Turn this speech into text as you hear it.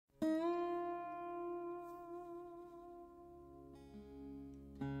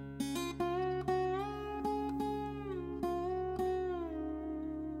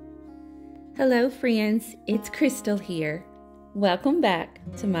Hello friends, it's Crystal here. Welcome back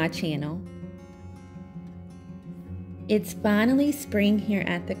to my channel. It's finally spring here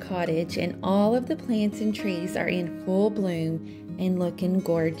at the cottage and all of the plants and trees are in full bloom and looking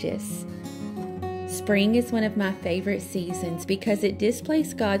gorgeous. Spring is one of my favorite seasons because it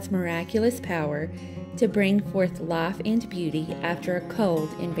displays God's miraculous power to bring forth life and beauty after a cold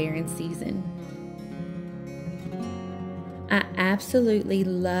and barren season. I absolutely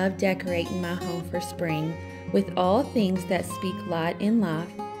love decorating my home for spring with all things that speak light and life,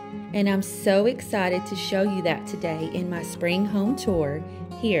 and I'm so excited to show you that today in my spring home tour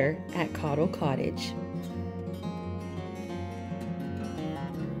here at Caudill Cottage.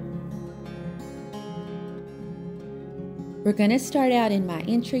 We're going to start out in my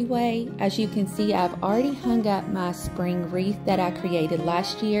entryway. As you can see, I've already hung up my spring wreath that I created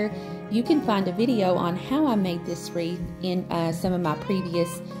last year. You can find a video on how I made this wreath in some of my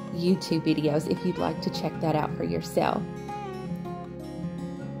previous YouTube videos if you'd like to check that out for yourself.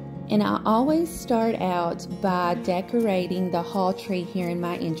 And I always start out by decorating the hall tree here in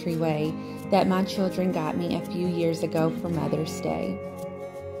my entryway that my children got me a few years ago for Mother's Day.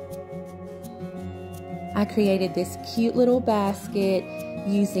 I created this cute little basket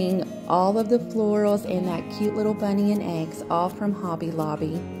using all of the florals and that cute little bunny and eggs, all from Hobby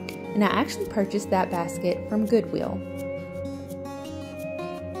Lobby. And I actually purchased that basket from Goodwill.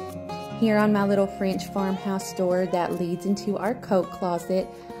 Here on my little French farmhouse door that leads into our coat closet,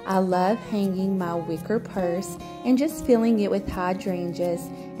 I love hanging my wicker purse and just filling it with hydrangeas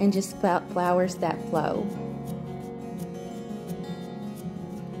and just flowers that flow.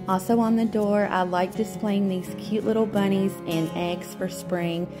 Also on the door, I like displaying these cute little bunnies and eggs for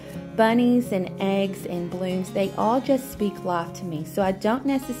spring. Bunnies and eggs and blooms, they all just speak life to me. So I don't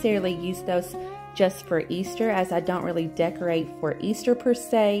necessarily use those just for Easter, as I don't really decorate for Easter per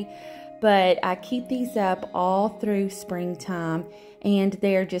se. But I keep these up all through springtime, and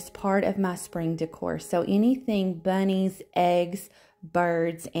they're just part of my spring decor. So anything bunnies, eggs,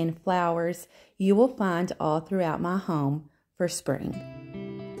 birds, and flowers, you will find all throughout my home for spring.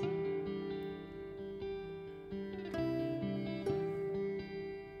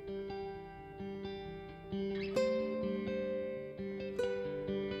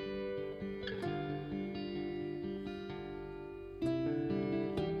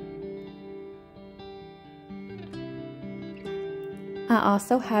 I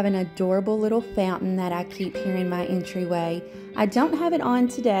also have an adorable little fountain that I keep here in my entryway. I don't have it on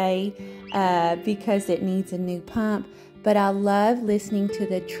today because it needs a new pump, but I love listening to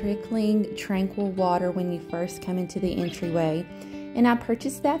the trickling, tranquil water when you first come into the entryway. And I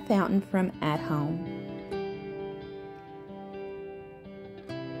purchased that fountain from At Home.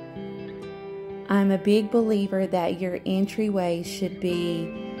 I'm a big believer that your entryway should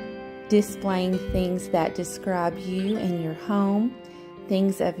be displaying things that describe you and your home,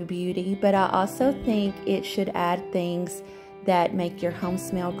 things of beauty, but I also think it should add things that make your home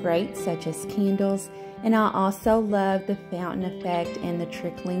smell great, such as candles. And I also love the fountain effect and the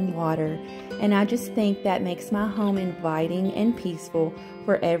trickling water, and I just think that makes my home inviting and peaceful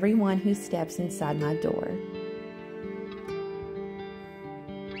for everyone who steps inside my door.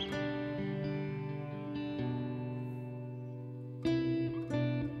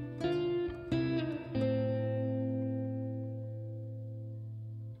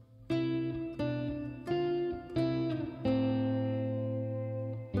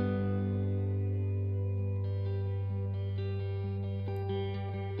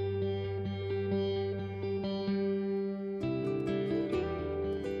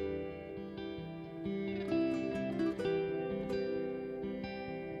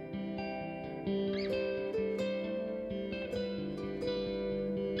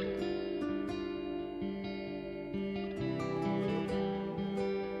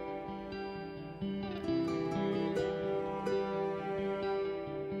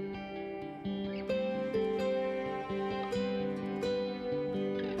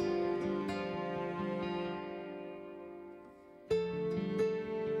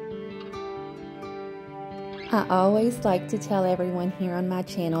 I always like to tell everyone here on my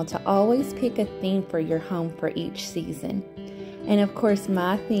channel to always pick a theme for your home for each season. And of course,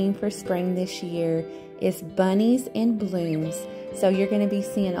 my theme for spring this year is Bunnies and Blooms. So you're going to be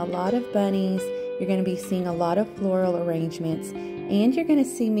seeing a lot of bunnies, you're going to be seeing a lot of floral arrangements, and you're going to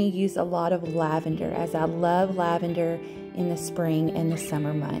see me use a lot of lavender, as I love lavender in the spring and the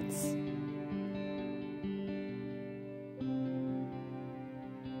summer months.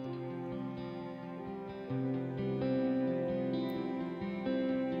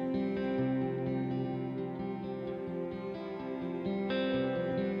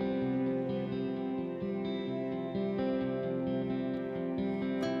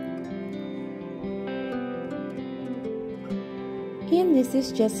 And this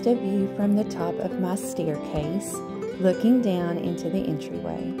is just a view from the top of my staircase, looking down into the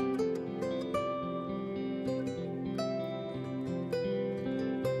entryway.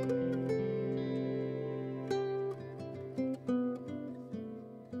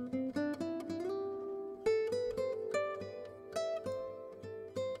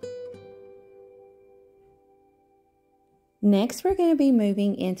 Next, we're going to be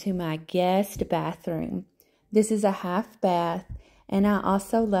moving into my guest bathroom. This is a half bath, and I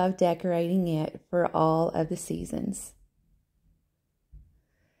also love decorating it for all of the seasons.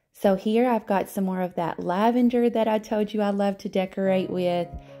 So here I've got some more of that lavender that I told you I love to decorate with.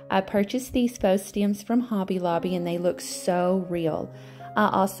 I purchased these faux stems from Hobby Lobby, and they look so real. I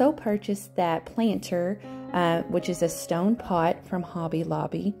also purchased that planter, which is a stone pot from Hobby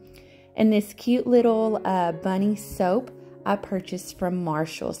Lobby. And this cute little bunny soap I purchased from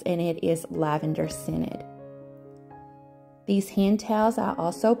Marshall's, and it is lavender scented. These hand towels I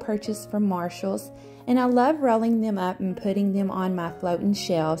also purchased from Marshall's, and I love rolling them up and putting them on my floating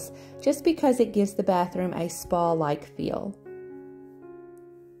shelves just because it gives the bathroom a spa-like feel.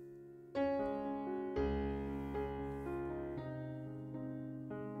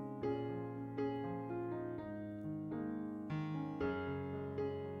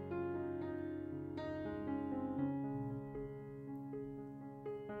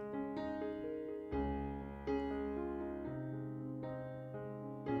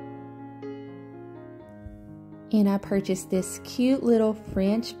 And I purchased this cute little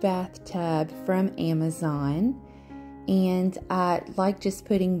French bathtub from Amazon. And I like just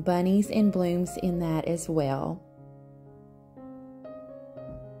putting bunnies and blooms in that as well.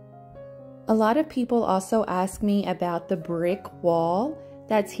 A lot of people also ask me about the brick wall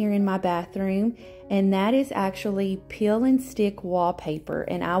that's here in my bathroom. And that is actually peel and stick wallpaper.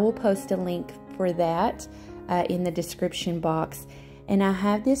 And I will post a link for that in the description box. And I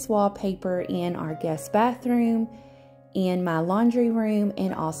have this wallpaper in our guest bathroom, in my laundry room,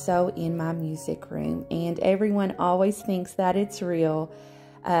 and also in my music room. And everyone always thinks that it's real.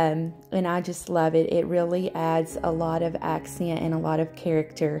 And I just love it. It really adds a lot of accent and a lot of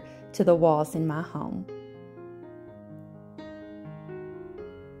character to the walls in my home.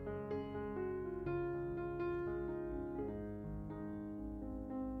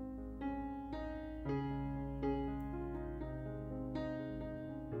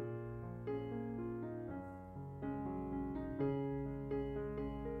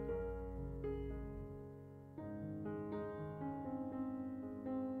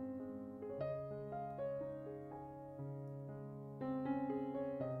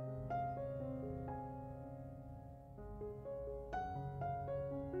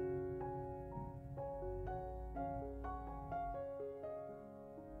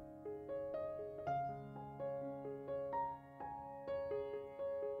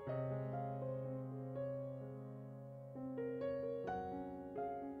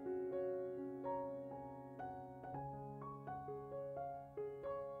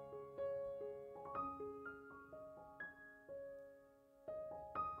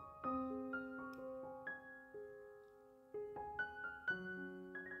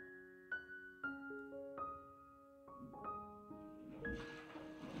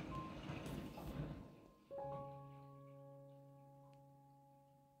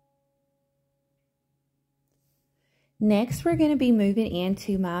 Next, we're going to be moving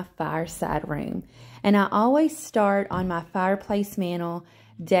into my fireside room. And I always start on my fireplace mantle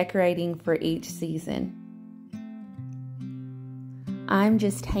decorating for each season. I'm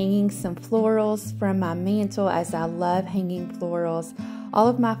just hanging some florals from my mantle, as I love hanging florals. All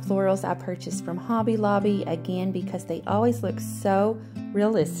of my florals I purchased from Hobby Lobby, again, because they always look so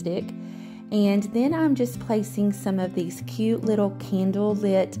realistic. And then I'm just placing some of these cute little candle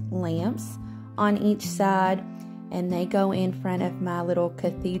lit lamps on each side. And they go in front of my little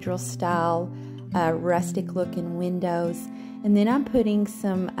cathedral style rustic looking windows. And then I'm putting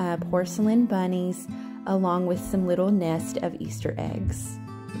some porcelain bunnies along with some little nest of Easter eggs.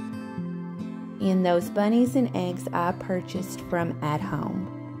 And those bunnies and eggs I purchased from At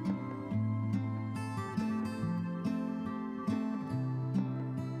Home.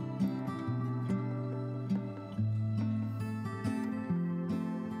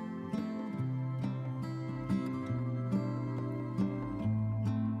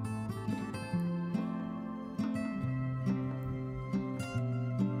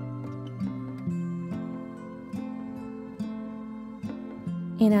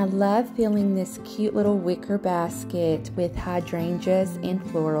 And I love filling this cute little wicker basket with hydrangeas and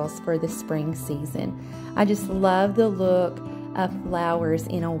florals for the spring season. I just love the look of flowers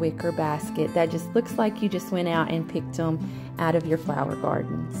in a wicker basket that just looks like you just went out and picked them out of your flower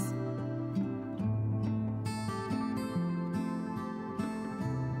gardens.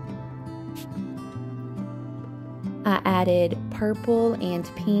 I added purple and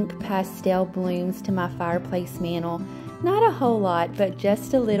pink pastel blooms to my fireplace mantle. Not a whole lot, but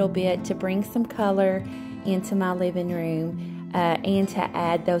just a little bit to bring some color into my living room and to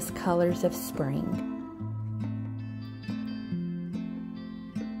add those colors of spring.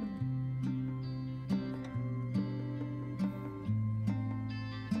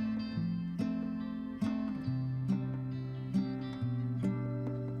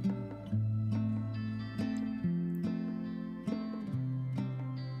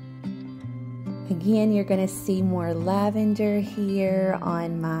 Again, you're going to see more lavender here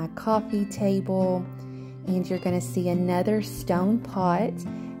on my coffee table, and you're going to see another stone pot,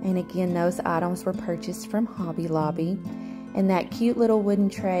 and again those items were purchased from Hobby Lobby. And that cute little wooden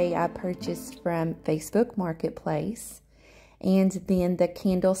tray I purchased from Facebook Marketplace, and then the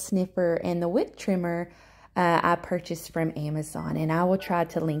candle sniffer and the wick trimmer I purchased from Amazon, and I will try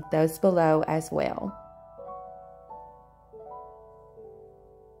to link those below as well.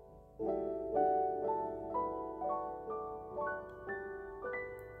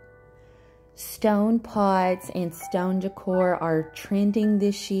 Stone pots and stone decor are trending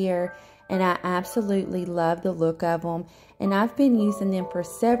this year, and I absolutely love the look of them. And I've been using them for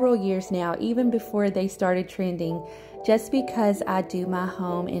several years now, even before they started trending, just because I do my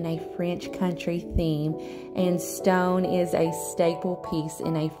home in a French country theme, and stone is a staple piece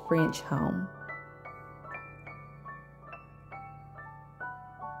in a French home.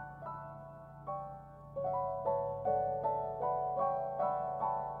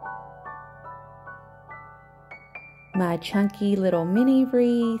 My chunky little mini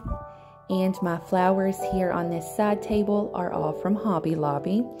wreath and my flowers here on this side table are all from Hobby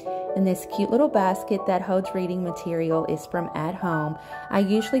Lobby. And this cute little basket that holds reading material is from At Home. I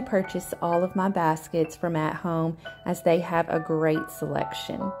usually purchase all of my baskets from At Home as they have a great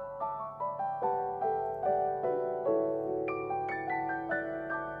selection.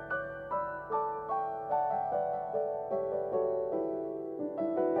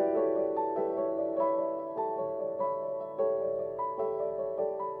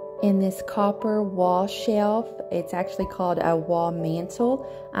 In this copper wall shelf, it's actually called a wall mantle,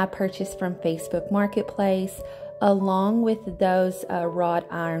 I purchased from Facebook Marketplace, along with those wrought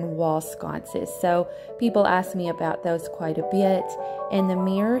iron wall sconces. So people ask me about those quite a bit. And the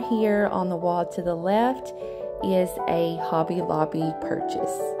mirror here on the wall to the left is a Hobby Lobby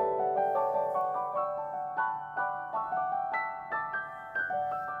purchase.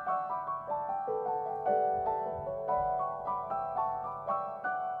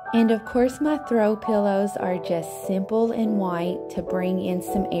 And of course my throw pillows are just simple and white to bring in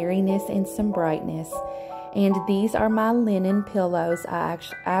some airiness and some brightness. And these are my linen pillows. I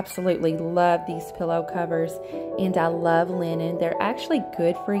absolutely love these pillow covers, and I love linen. They're actually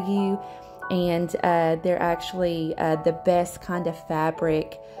good for you, and they're actually the best kind of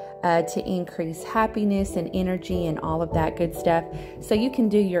fabric to increase happiness and energy and all of that good stuff. So you can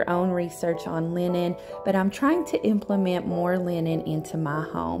do your own research on linen, but I'm trying to implement more linen into my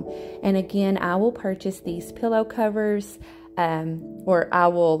home. And again, I will purchase these pillow covers, or I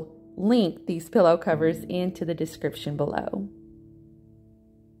will link these pillow covers into the description below.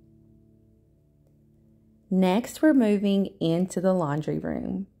 Next, we're moving into the laundry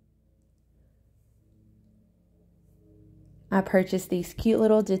room. I purchased these cute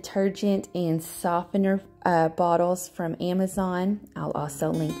little detergent and softener bottles from Amazon. I'll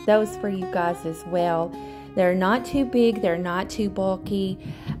also link those for you guys as well. They're not too big, they're not too bulky,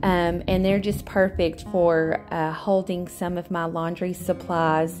 and they're just perfect for holding some of my laundry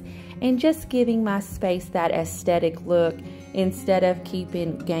supplies and just giving my space that aesthetic look instead of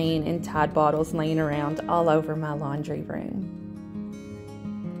keeping Gain and Tide bottles laying around all over my laundry room.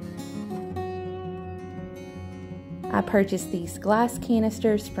 I purchased these glass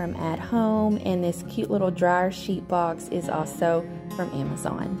canisters from At Home, and this cute little dryer sheet box is also from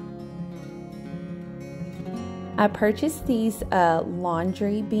Amazon. I purchased these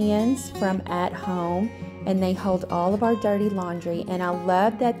laundry bins from At Home, and they hold all of our dirty laundry, and I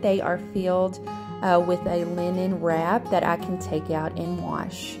love that they are filled with a linen wrap that I can take out and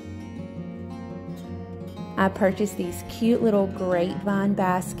wash. I purchased these cute little grapevine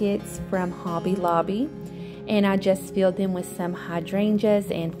baskets from Hobby Lobby, and I just filled them with some hydrangeas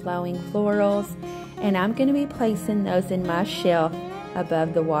and flowing florals, and I'm going to be placing those in my shelf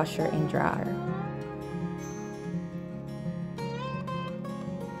above the washer and dryer.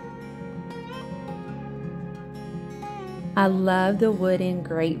 I love the wooden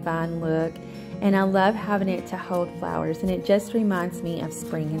grapevine look, and I love having it to hold flowers, and it just reminds me of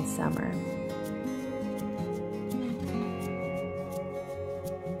spring and summer.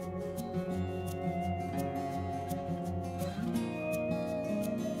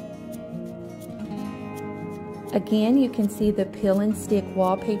 Again, you can see the peel and stick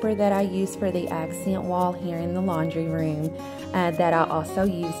wallpaper that I used for the accent wall here in the laundry room that I also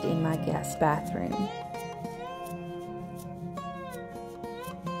used in my guest bathroom.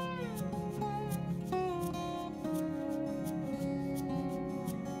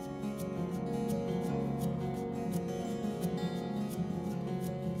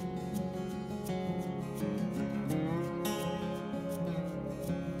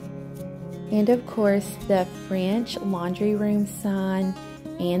 And of course, the French laundry room sign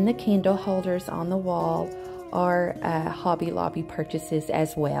and the candle holders on the wall are Hobby Lobby purchases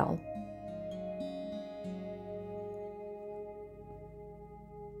as well.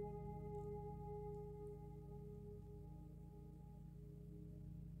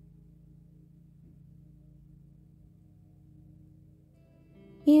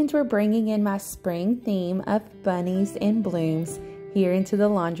 And we're bringing in my spring theme of bunnies and blooms here into the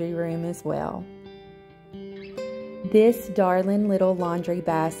laundry room as well. This darling little laundry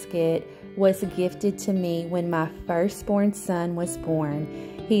basket was gifted to me when my firstborn son was born.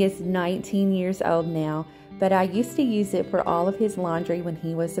 He is 19 years old now, but I used to use it for all of his laundry when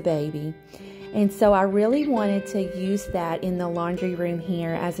he was a baby. And so I really wanted to use that in the laundry room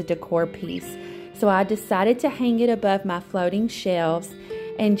here as a decor piece. So I decided to hang it above my floating shelves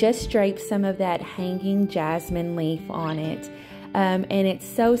and just drape some of that hanging jasmine leaf on it. And it's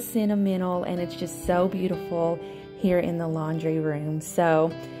so sentimental, and it's just so beautiful here in the laundry room. So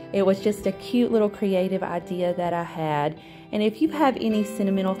it was just a cute little creative idea that I had. And if you have any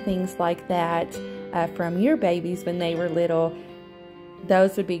sentimental things like that from your babies when they were little,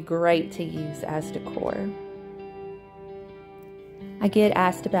 those would be great to use as decor. I get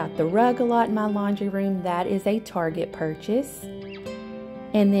asked about the rug a lot in my laundry room. That is a Target purchase.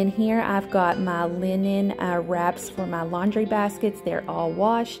 And then here I've got my linen wraps for my laundry baskets. They're all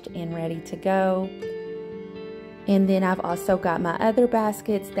washed and ready to go. And then I've also got my other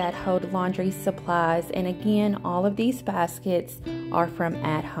baskets that hold laundry supplies. And again, all of these baskets are from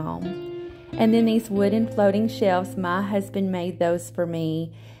At Home. And then these wooden floating shelves, my husband made those for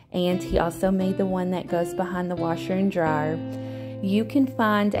me. And he also made the one that goes behind the washer and dryer. You can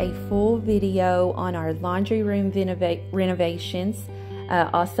find a full video on our laundry room renovations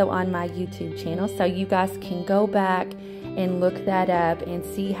also on my YouTube channel, so you guys can go back and look that up and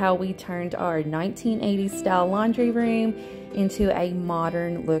see how we turned our 1980s style laundry room into a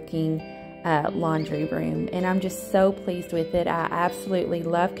modern looking laundry room. And I'm just so pleased with it. I absolutely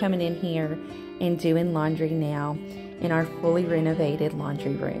love coming in here and doing laundry now in our fully renovated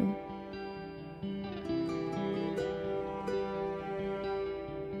laundry room.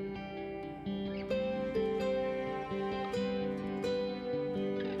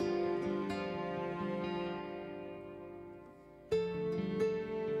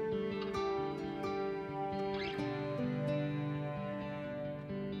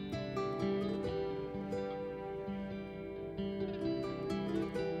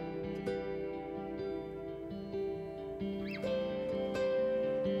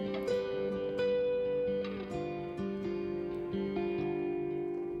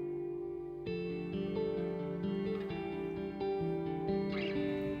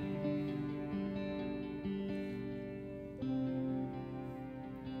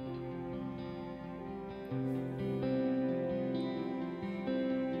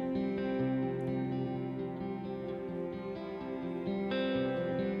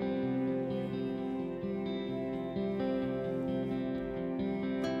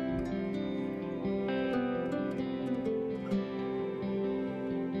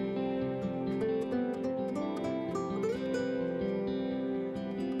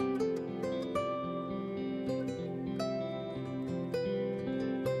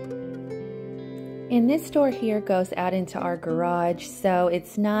 And this door here goes out into our garage, so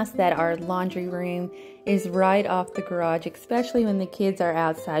it's nice that our laundry room is right off the garage, especially when the kids are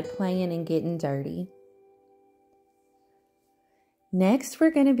outside playing and getting dirty. Next,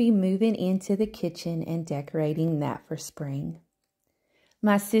 we're going to be moving into the kitchen and decorating that for spring.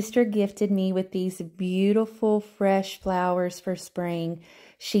 My sister gifted me with these beautiful fresh flowers for spring.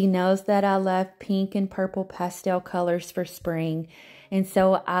 She knows that I love pink and purple pastel colors for spring, and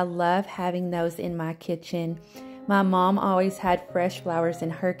so I love having those in my kitchen. My mom always had fresh flowers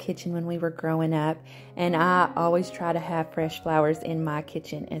in her kitchen when we were growing up, and I always try to have fresh flowers in my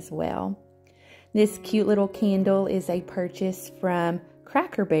kitchen as well. This cute little candle is a purchase from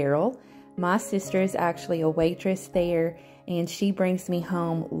Cracker Barrel. My sister is actually a waitress there, and she brings me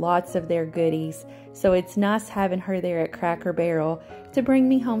home lots of their goodies. So it's nice having her there at Cracker Barrel to bring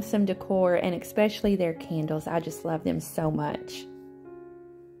me home some decor, and especially their candles. I just love them so much.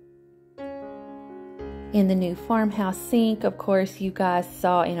 In the new farmhouse sink, of course, you guys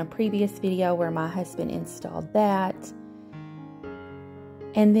saw in a previous video where my husband installed that.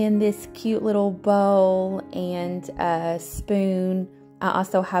 And then this cute little bowl and a spoon. I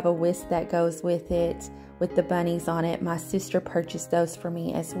also have a whisk that goes with it with the bunnies on it. My sister purchased those for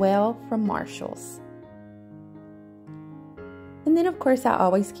me as well from Marshall's. And then of course I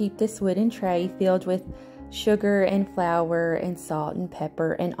always keep this wooden tray filled with sugar and flour and salt and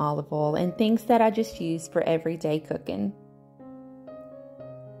pepper and olive oil and things that I just use for everyday cooking.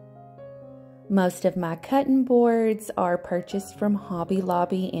 Most of my cutting boards are purchased from Hobby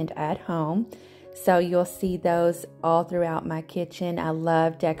Lobby and at home. So you'll see those all throughout my kitchen. I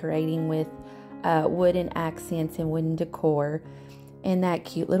love decorating with wooden accents and wooden decor. And that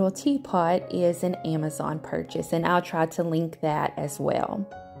cute little teapot is an Amazon purchase, and I'll try to link that as well.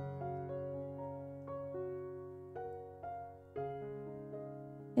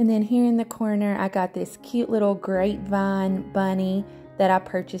 And then here in the corner, I got this cute little grapevine bunny that I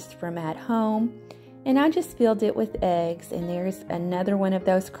purchased from at home. And I just filled it with eggs. And there's another one of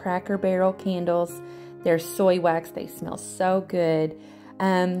those Cracker Barrel candles. They're soy wax. They smell so good.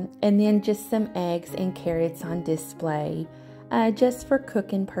 And then just some eggs and carrots on display. Just for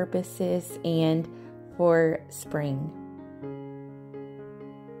cooking purposes and for spring.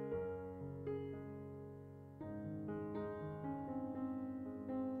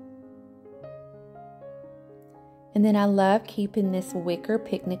 And then I love keeping this wicker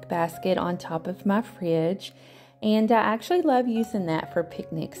picnic basket on top of my fridge. And I actually love using that for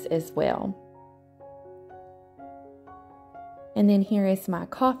picnics as well. And then here is my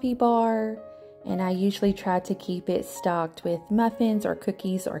coffee bar. And I usually try to keep it stocked with muffins or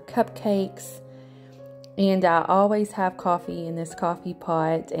cookies or cupcakes. And I always have coffee in this coffee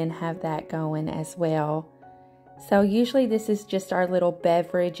pot and have that going as well. So usually this is just our little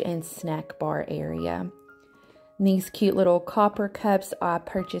beverage and snack bar area. These cute little copper cups I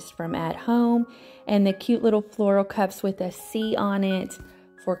purchased from at home, and the cute little floral cups with a C on it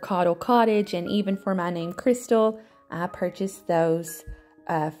for Caudill Cottage, and even for my name Crystal, I purchased those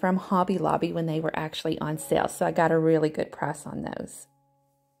from Hobby Lobby when they were actually on sale, so I got a really good price on those.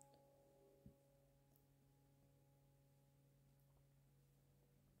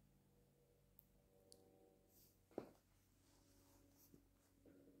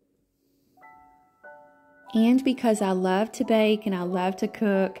 And because I love to bake and I love to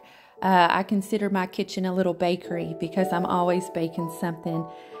cook, I consider my kitchen a little bakery because I'm always baking something.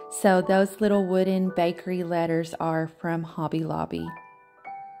 So those little wooden bakery letters are from Hobby Lobby.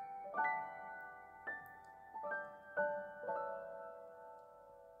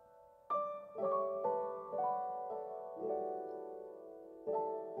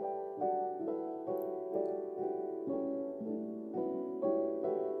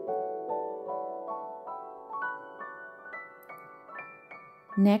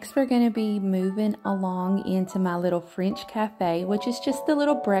 Next, we're going to be moving along into my little French cafe, which is just the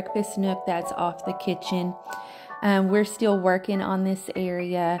little breakfast nook that's off the kitchen. We're still working on this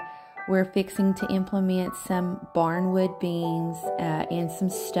area. We're fixing to implement some barnwood beams and some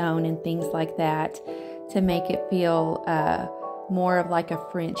stone and things like that to make it feel more of like a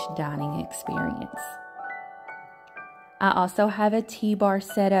French dining experience. I also have a tea bar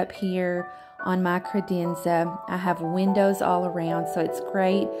set up here on my credenza. I have windows all around, so it's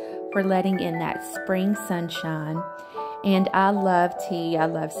great for letting in that spring sunshine. And I love tea. I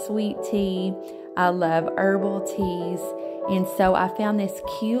love sweet tea. I love herbal teas. And so I found this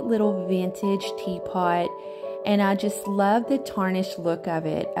cute little vintage teapot, and I just love the tarnished look of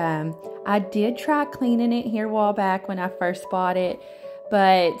it. I did try cleaning it here a while back when I first bought it,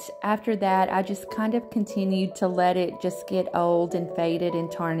 but after that, I just kind of continued to let it just get old and faded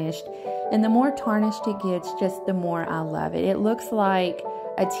and tarnished. And the more tarnished it gets, just the more I love it. It looks like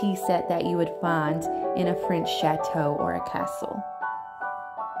a tea set that you would find in a French chateau or a castle.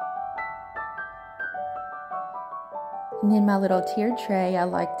 And then my little tiered tray, I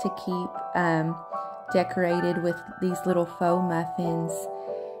like to keep decorated with these little faux muffins.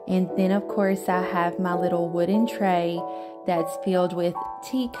 And then, of course, I have my little wooden tray that's filled with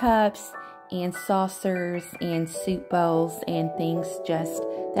teacups and saucers and soup bowls and things just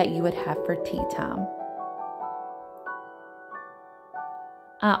that you would have for tea time.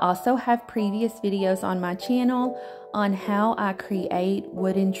 I also have previous videos on my channel on how I create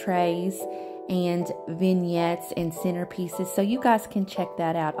wooden trays and vignettes and centerpieces. So you guys can check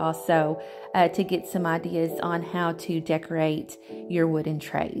that out also to get some ideas on how to decorate your wooden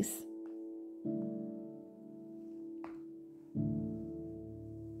trays.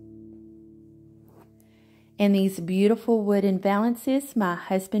 And these beautiful wooden valances my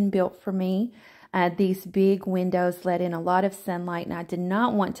husband built for me. These big windows let in a lot of sunlight, and I did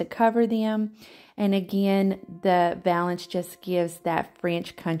not want to cover them. And again, the valance just gives that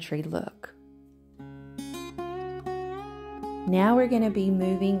French country look. Now we're going to be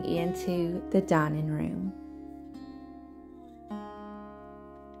moving into the dining room.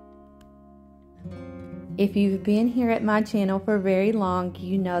 If you've been here at my channel for very long,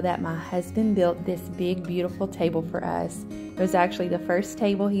 you know that my husband built this big, beautiful table for us. It was actually the first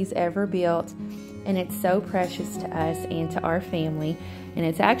table he's ever built, and it's so precious to us and to our family. And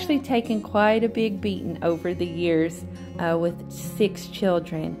it's actually taken quite a big beating over the years with 6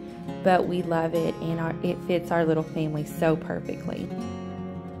 children, but we love it, and it fits our little family so perfectly.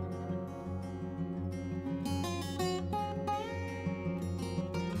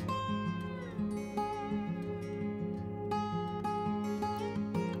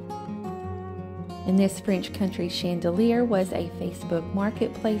 And this French country chandelier was a Facebook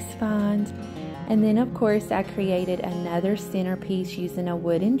Marketplace find. And then of course I created another centerpiece using a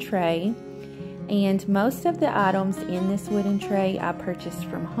wooden tray. And most of the items in this wooden tray I purchased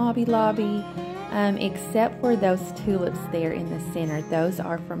from Hobby Lobby, except for those tulips there in the center. Those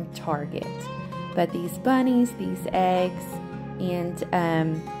are from Target. But these bunnies, these eggs, and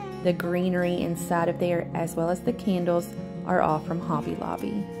the greenery inside of there, as well as the candles, are all from Hobby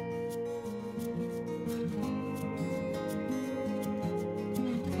Lobby.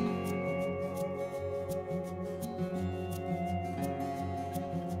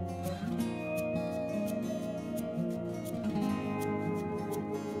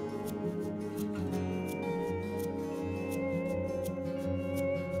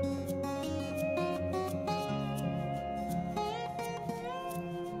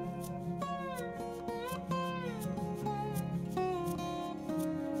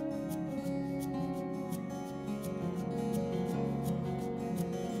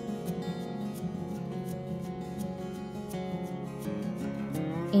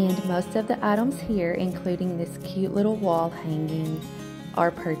 And most of the items here, including this cute little wall hanging,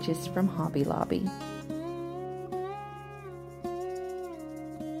 are purchased from Hobby Lobby.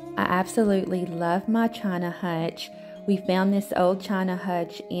 I absolutely love my china hutch. We found this old china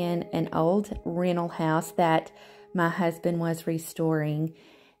hutch in an old rental house that my husband was restoring.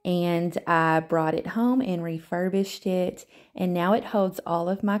 And I brought it home and refurbished it. And now it holds all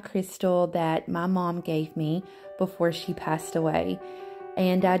of my crystal that my mom gave me before she passed away.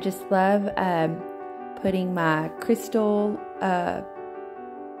 And I just love putting my crystal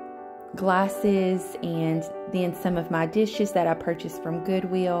glasses and then some of my dishes that I purchased from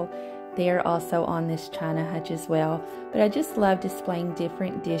Goodwill. They're also on this china hutch as well. But I just love displaying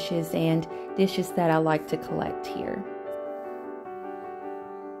different dishes and dishes that I like to collect here.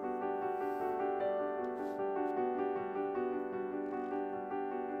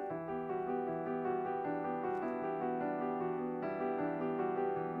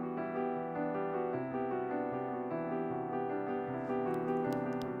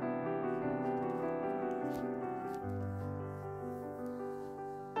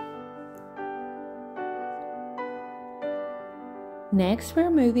 Next, we're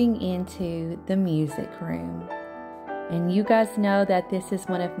moving into the music room. And you guys know that this is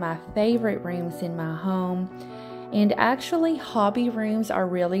one of my favorite rooms in my home. And actually, hobby rooms are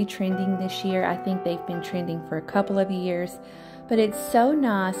really trending this year. I think they've been trending for a couple of years. But it's so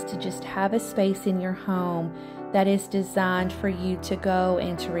nice to just have a space in your home that is designed for you to go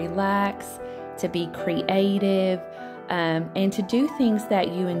and to relax, to be creative, and to do things that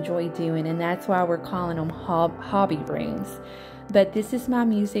you enjoy doing. And that's why we're calling them hobby rooms. But this is my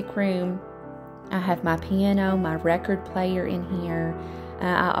music room. I have my piano, my record player in here.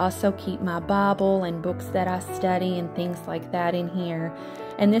 I also keep my Bible and books that I study and things like that in here.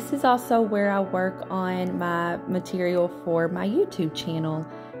 And this is also where I work on my material for my YouTube channel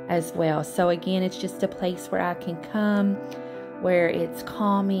as well. So again, it's just a place where I can come, where it's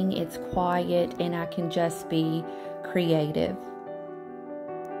calming, it's quiet, and I can just be creative.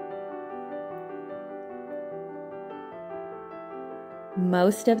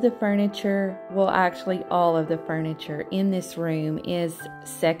 Most of the furniture, well actually all of the furniture in this room is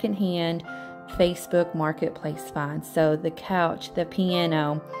secondhand Facebook Marketplace finds. So the couch, the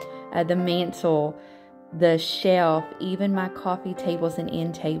piano, the mantle, the shelf, even my coffee tables and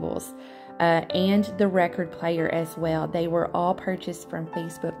end tables. and the record player as well. They were all purchased from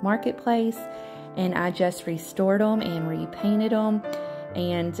Facebook Marketplace, and I just restored them and repainted them,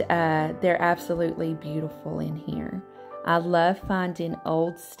 and they're absolutely beautiful in here. I love finding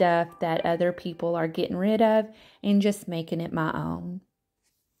old stuff that other people are getting rid of and just making it my own.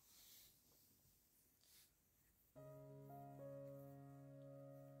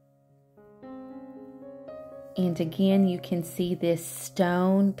 And again, you can see this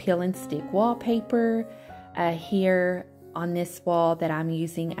stone peel and stick wallpaper here on this wall that I'm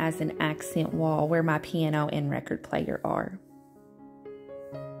using as an accent wall where my piano and record player are.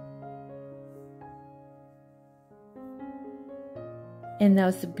 And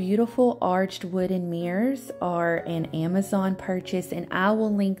those beautiful arched wooden mirrors are an Amazon purchase, and I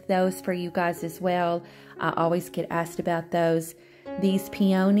will link those for you guys as well. I always get asked about those. These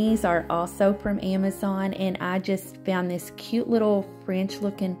peonies are also from Amazon, and I just found this cute little French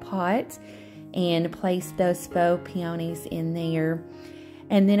looking pot and placed those faux peonies in there.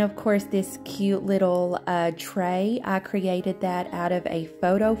 And then of course this cute little tray, I created that out of a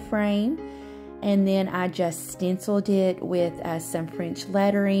photo frame. And then I just stenciled it with some French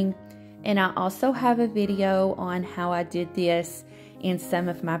lettering. And I also have a video on how I did this in some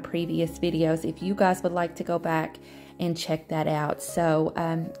of my previous videos, if you guys would like to go back and check that out. So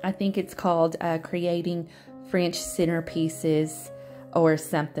I think it's called Creating French Centerpieces or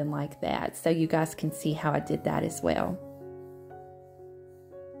something like that. So you guys can see how I did that as well.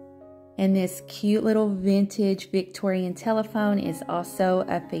 And this cute little vintage Victorian telephone is also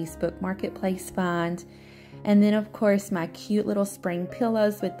a Facebook Marketplace find. And then of course my cute little spring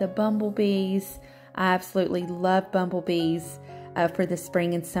pillows with the bumblebees. I absolutely love bumblebees for the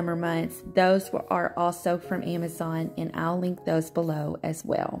spring and summer months. Those are also from Amazon, and I'll link those below as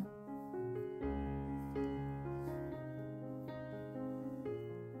well.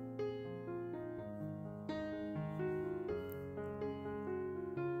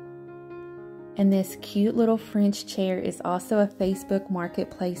 And this cute little French chair is also a Facebook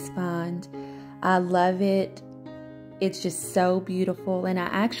Marketplace find. I love it. It's just so beautiful, and I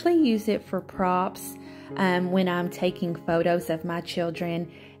actually use it for props when I'm taking photos of my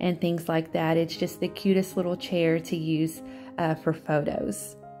children and things like that. It's just the cutest little chair to use for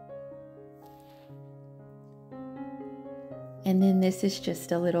photos. And then this is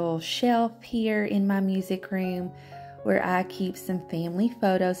just a little shelf here in my music room where I keep some family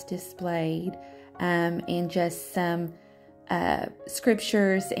photos displayed and just some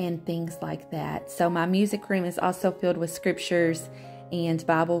scriptures and things like that. So my music room is also filled with scriptures and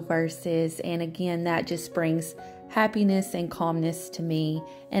Bible verses, and again, that just brings happiness and calmness to me,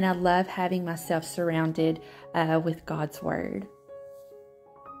 and I love having myself surrounded with God's Word.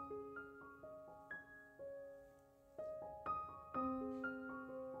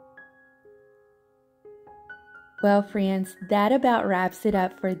 Well, friends, that about wraps it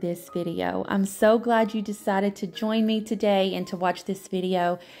up for this video. I'm so glad you decided to join me today and to watch this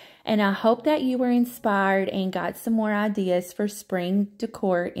video. And I hope that you were inspired and got some more ideas for spring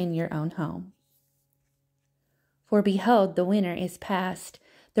decor in your own home. For behold, the winter is past.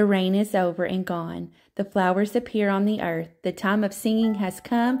 The rain is over and gone. The flowers appear on the earth. The time of singing has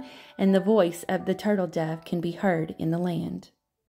come, and the voice of the turtle dove can be heard in the land.